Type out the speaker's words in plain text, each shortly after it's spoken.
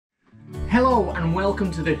Hello and welcome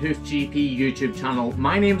to the Hoof GP YouTube channel.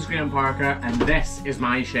 My name's Graham Parker and this is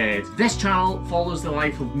my shed. This channel follows the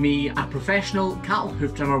life of me, a professional cattle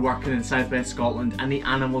hoof trimmer working in southwest Scotland, and the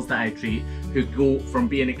animals that I treat who go from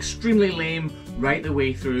being extremely lame right the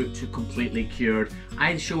way through to completely cured.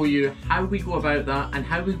 I show you how we go about that and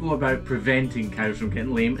how we go about preventing cows from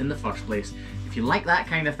getting lame in the first place. If you like that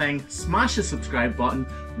kind of thing, smash the subscribe button,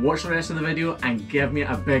 watch the rest of the video and give me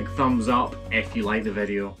a big thumbs up if you like the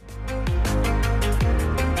video.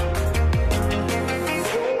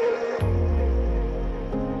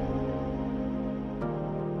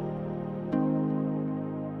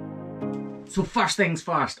 So first things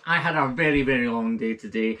first, I had a very long day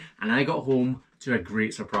today and I got home to a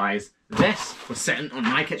great surprise. This was sitting on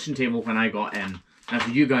my kitchen table when I got in. Now for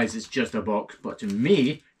you guys it's just a box, but to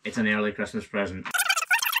me it's an early Christmas present.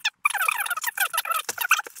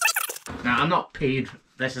 Now I'm not paid,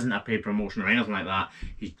 this isn't a paid promotion or anything like that.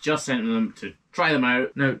 He's just sent them to try them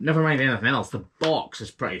out. Now never mind anything else, the box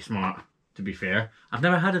is pretty smart, to be fair. I've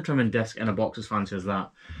never had a trimming disc in a box as fancy as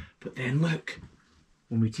that. But then look.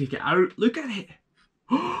 When we take it out, look at it.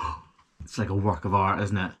 It's like a work of art,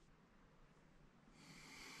 isn't it?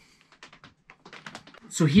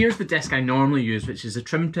 So here's the disc I normally use, which is a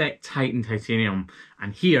Trimtech Titan Titanium.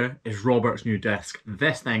 And here is Robert's new disc.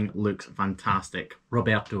 This thing looks fantastic.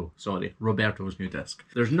 Roberto's new disc.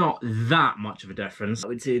 There's not that much of a difference. I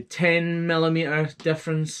would say 10mm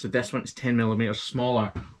difference. So this one is 10mm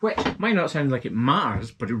smaller, which might not sound like it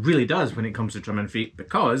matters, but it really does when it comes to trimming feet,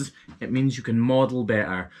 because it means you can model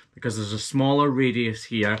better. Because there's a smaller radius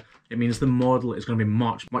here, it means the model is going to be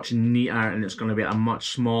much neater, and it's going to be a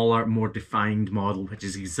much smaller, more defined model, which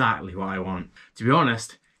is exactly what I want. To be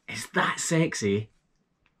honest, it's that sexy.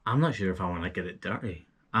 I'm not sure if I want to get it dirty.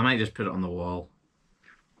 I might just put it on the wall.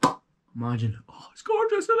 Imagine. Oh, it's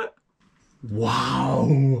gorgeous, isn't it?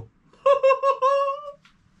 Wow.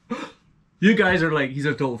 You guys are like, he's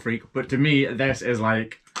a total freak, but to me, this is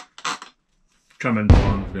like trimming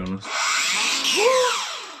porn, to be honest.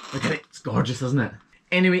 Look at it, it's gorgeous, isn't it?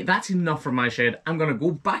 Anyway, that's enough from my shed. I'm gonna go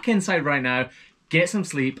back inside right now, get some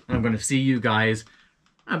sleep, and I'm gonna see you guys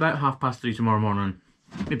about 3:30 tomorrow morning.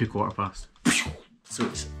 Maybe 1:15. So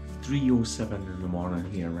it's 3:07 in the morning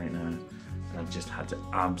here right now, and I've just had to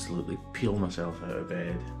absolutely peel myself out of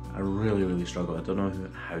bed. I really struggle. I don't know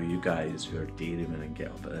how you guys who are dairymen and get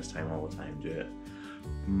up at this time all the time do it.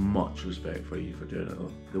 Much respect for you for doing it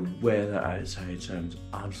though. The weather outside sounds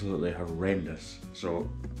absolutely horrendous, so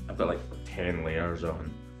I've got like 10 layers on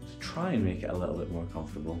to try and make it a little bit more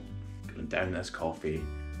comfortable. Going down this coffee,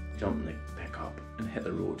 jump in the pickup and hit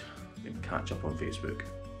the road and catch up on Facebook.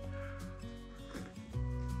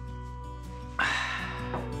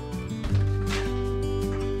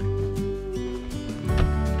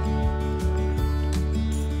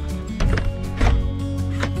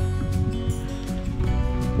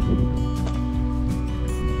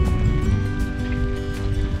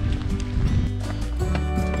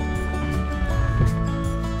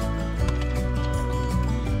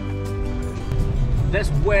 This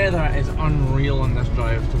weather is unreal on this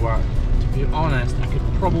drive to work. To be honest, I could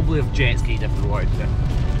probably have jet skied if we wanted to.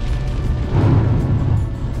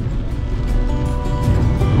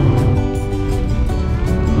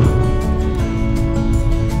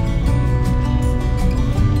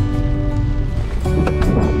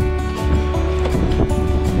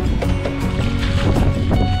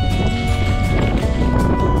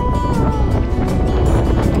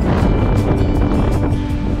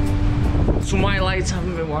 So my lights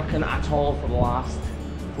haven't been working at all for the last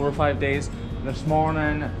 4 or 5 days. This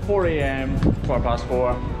morning, 4 AM,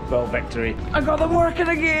 4:15, well, victory. I got them working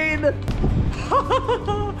again!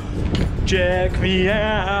 Check me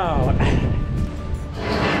out!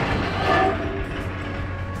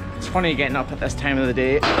 It's funny getting up at this time of the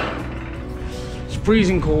day. It's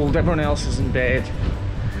freezing cold, everyone else is in bed.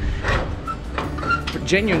 But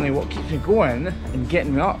genuinely what keeps me going and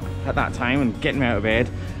getting me up at that time and getting me out of bed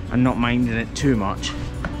and not minding it too much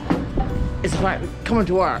is the fact that coming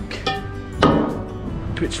to work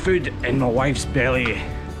puts food in my wife's belly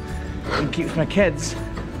and keeps my kids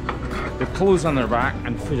with clothes on their back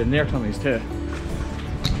and food in their tummies too.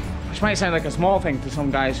 Which might sound like a small thing to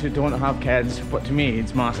some guys who don't have kids, but to me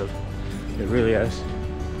it's massive. It really is.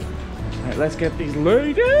 Right, let's get these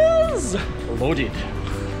ladies loaded.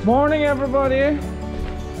 Morning everybody.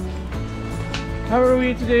 How are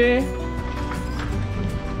we today?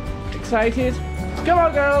 Excited? Come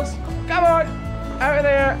on girls, come on, out of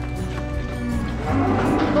there.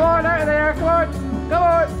 Come on, out of there, come on, come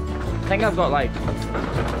on. I think I've got like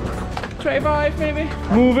 25 maybe.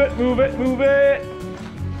 Move it, move it, move it.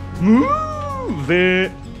 Move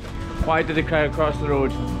it. Why did the crowd cross the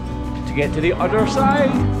road? To get to the other side.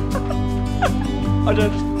 Other,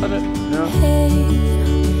 no.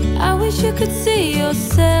 Hey, I wish you could see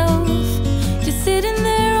yourself just sitting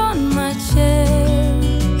there on my chair.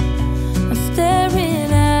 I'm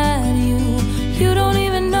staring at you, you don't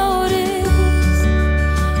even notice.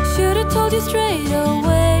 Should've told you straight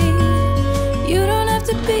away, you don't have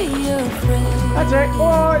to be afraid. That's it,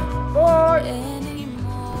 boy,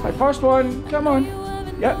 My first one, come on.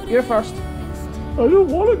 Yep, you're first. I don't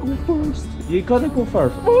want to go first. You gotta go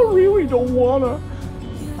first. I really don't wanna.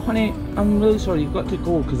 Honey, I'm really sorry, you've got to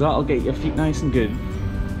go because that'll get your feet nice and good.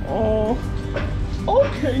 Oh,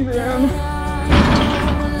 okay then.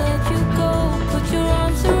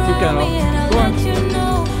 Keep going up. Go on.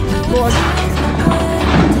 Go on.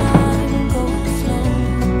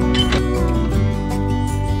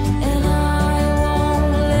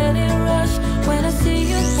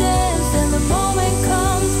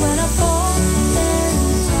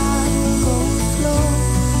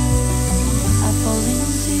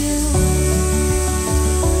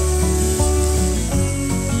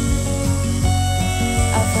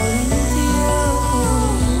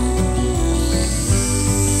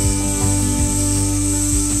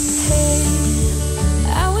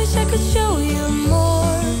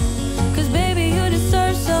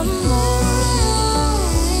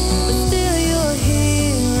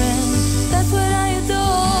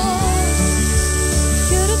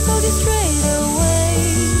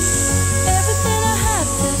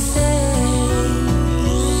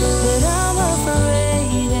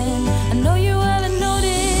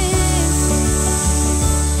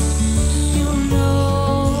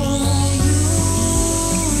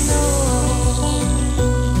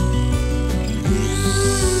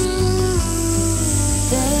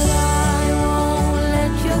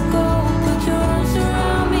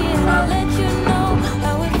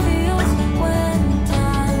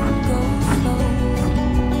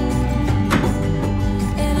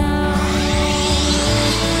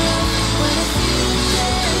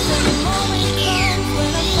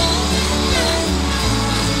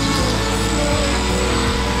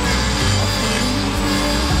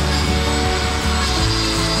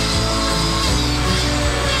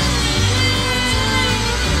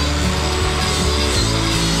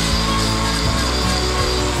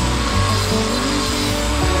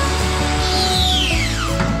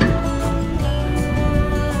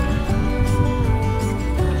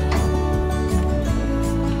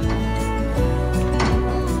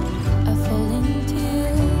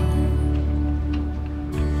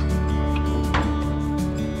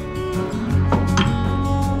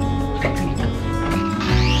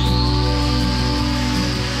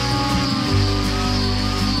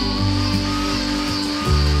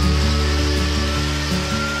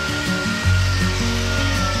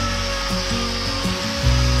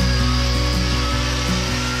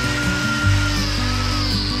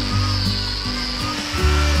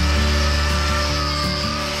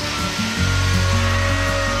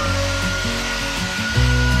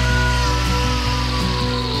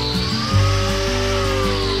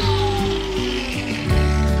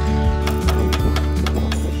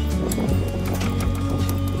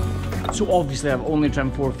 So obviously I've only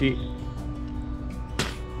trimmed 4 feet.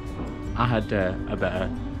 I had a bit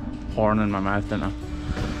of horn in my mouth, didn't I?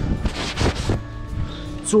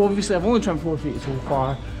 So obviously I've only trimmed 4 feet so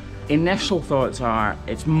far. Initial thoughts are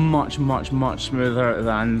it's much smoother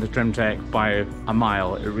than the Trim Tech by a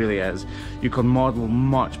mile. It really is. You can model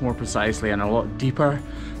much more precisely and a lot deeper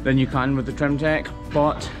than you can with the Trim Tech,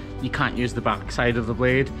 but you can't use the back side of the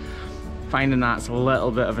blade. Finding that's a little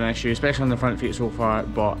bit of an issue, especially on the front feet so far,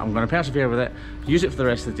 but I'm going to persevere with it, use it for the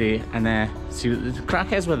rest of the day, and see what the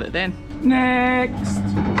crack is with it then. Next!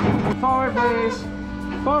 Forward please!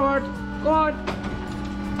 Forward! Go on!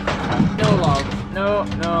 No love. No.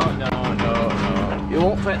 You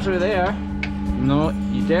won't fit through there. No,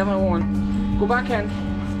 you definitely won't. Go back in.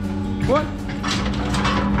 What?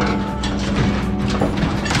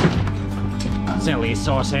 Silly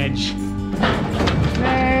sausage.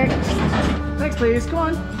 Next! Next please, come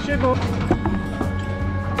on, should go.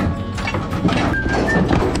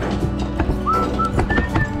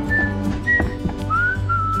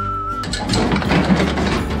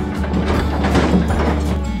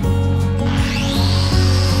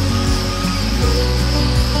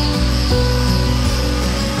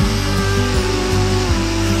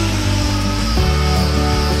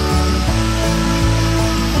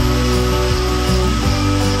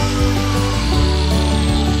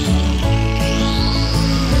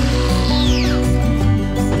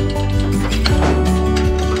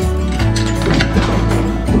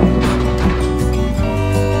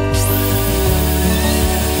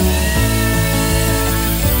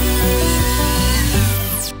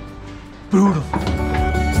 brutal.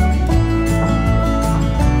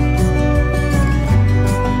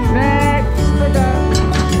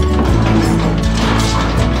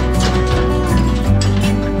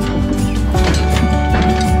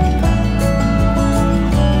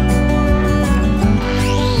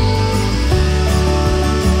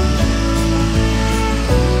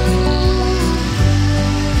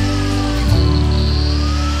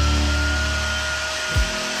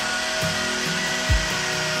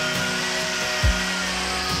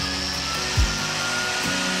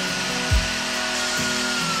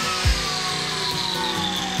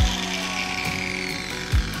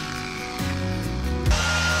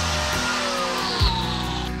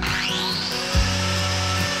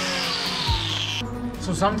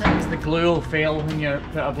 So sometimes the glue will fail when you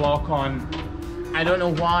put a block on. I don't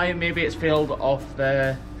know why, maybe it's failed off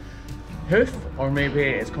the hoof or maybe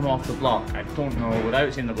it's come off the block. I don't know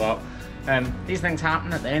without seeing the block. These things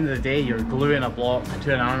happen. At the end of the day, you're gluing a block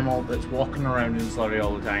to an animal that's walking around in slurry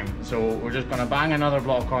all the time. So we're just going to bang another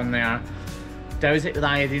block on there, douse it with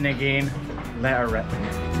iodine again, let her rip.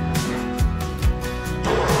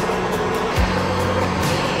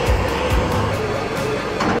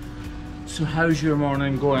 So how's your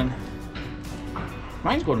morning going?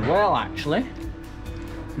 Mine's going well actually.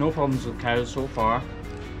 No problems with cows so far.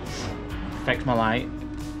 Fixed my light,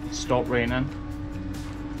 stopped raining.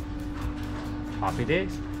 Happy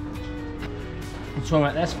days. So I'm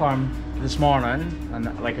at this farm this morning,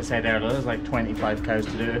 and like I said earlier, there's like 25 cows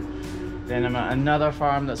to do. Then I'm at another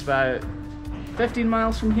farm that's about 15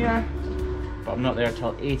 miles from here, but I'm not there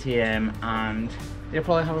till 8 AM and they'll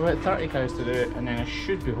probably have about 30 cows to do, and then I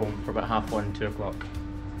should be home for about 1:30, 2 o'clock.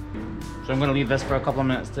 So I'm going to leave this for a couple of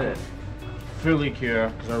minutes to fully cure,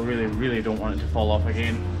 because I really don't want it to fall off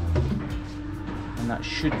again. And that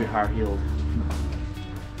should be her healed.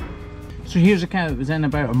 So here's a cow that was in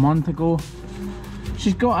about a month ago.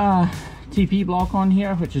 She's got a TP block on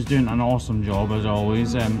here, which is doing an awesome job as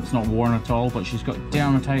always. It's not worn at all, but she's got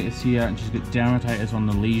dermatitis here and she's got dermatitis on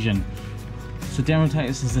the lesion. So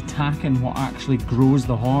dermatitis is attacking what actually grows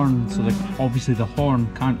the horn, so obviously the horn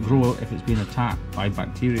can't grow if it's been attacked by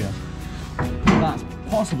bacteria. That's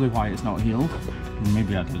possibly why it's not healed.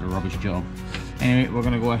 Maybe I did a rubbish job. Anyway, we're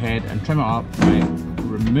going to go ahead and trim it up by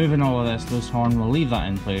removing all of this loose horn. We'll leave that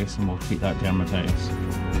in place and we'll treat that dermatitis.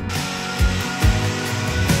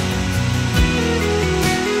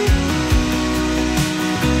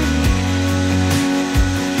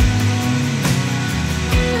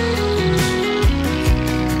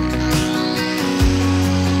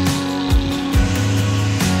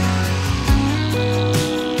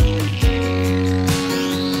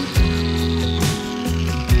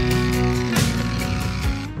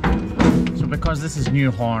 Because this is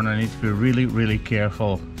new horn, I need to be really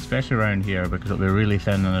careful, especially around here, because it'll be really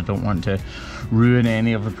thin and I don't want to ruin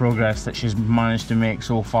any of the progress that she's managed to make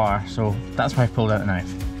so far. So that's why I pulled out a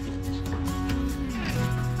knife.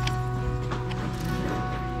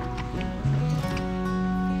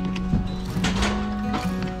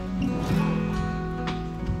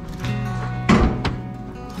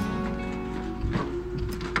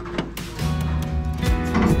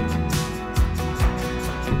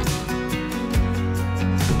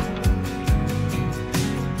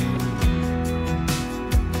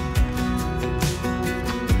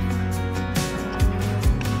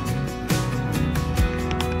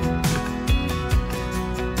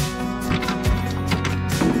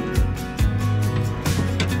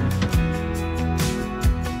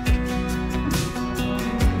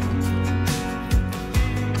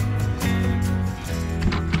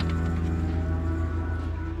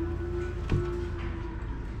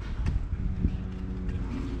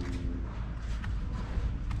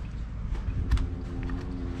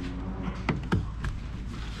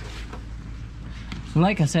 So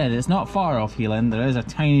like I said, it's not far off healing. There is a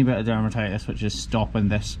tiny bit of dermatitis which is stopping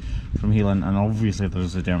this from healing, and obviously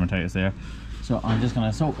there's a dermatitis there. So I'm just going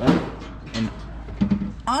to soak it in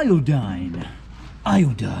iodine.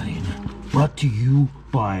 Iodine, brought to you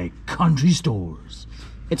by Country Stores.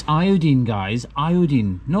 It's iodine, guys.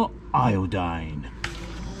 Iodine, not iodine.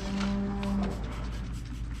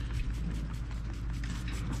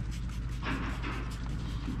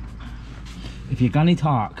 If you're gonna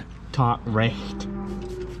talk recht.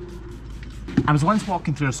 I was once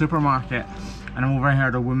walking through a supermarket and I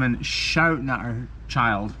overheard a woman shouting at her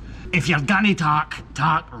child, "If you're gonna talk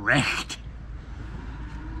recht."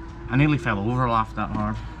 I nearly fell over, laughed that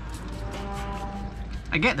hard.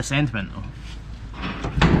 I get the sentiment though.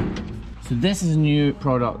 So this is a new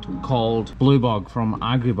product called Blue Bug from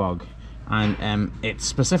Agribug. and it's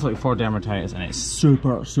specifically for dermatitis, and it's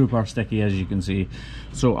super sticky, as you can see.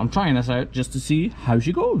 So I'm trying this out just to see how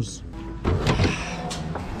she goes.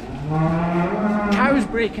 Cows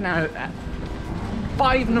breaking out at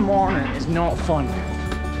 5 in the morning is not fun.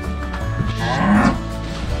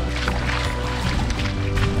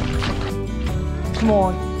 Come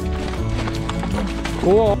on.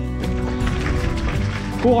 Go on.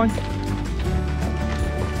 Go on.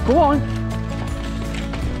 Go on.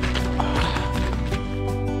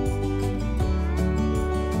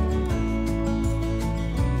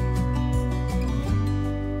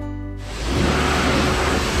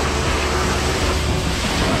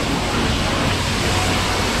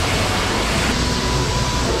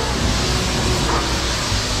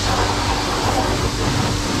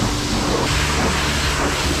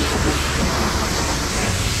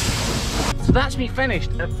 So that's me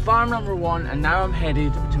finished at farm number 1, and now I'm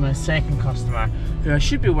headed to my second customer, who I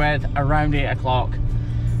should be with around 8 o'clock.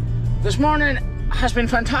 This morning has been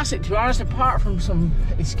fantastic, to be honest, apart from some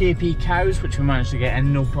escapee cows, which we managed to get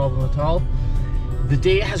in no problem at all. The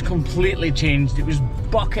day has completely changed. It was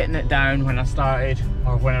bucketing it down when I started,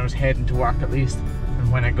 or when I was heading to work at least,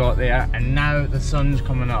 and when I got there, and now the sun's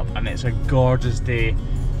coming up and it's a gorgeous day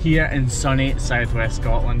here in sunny southwest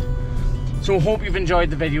Scotland. So hope you've enjoyed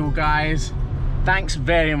the video, guys. Thanks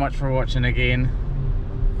very much for watching again,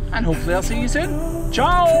 and hopefully I'll see you soon.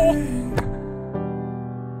 Ciao!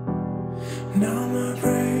 Now my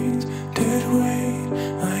brain's dead weight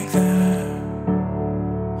like that.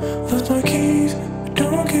 Lost my keys, but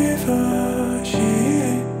don't give a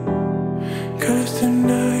shit. 'Cause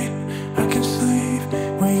tonight I can sleep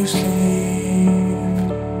when you sleep.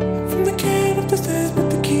 From the key up the stairs, put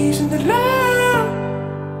the keys in the lock.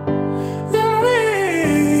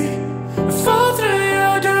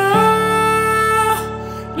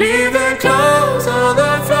 Leave the clothes on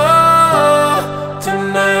the floor.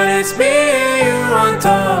 Tonight it's me and you on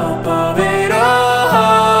top of it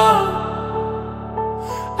all.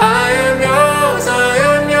 I am yours.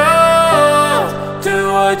 Do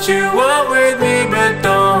what you want with me, but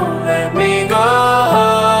don't let me go.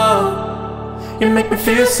 You make me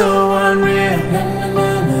feel so unreal. Na, na,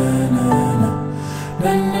 na, na, na,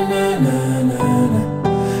 na, na, na, na, na, na, na.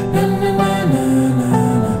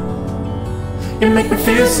 You make me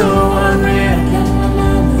feel so unreal.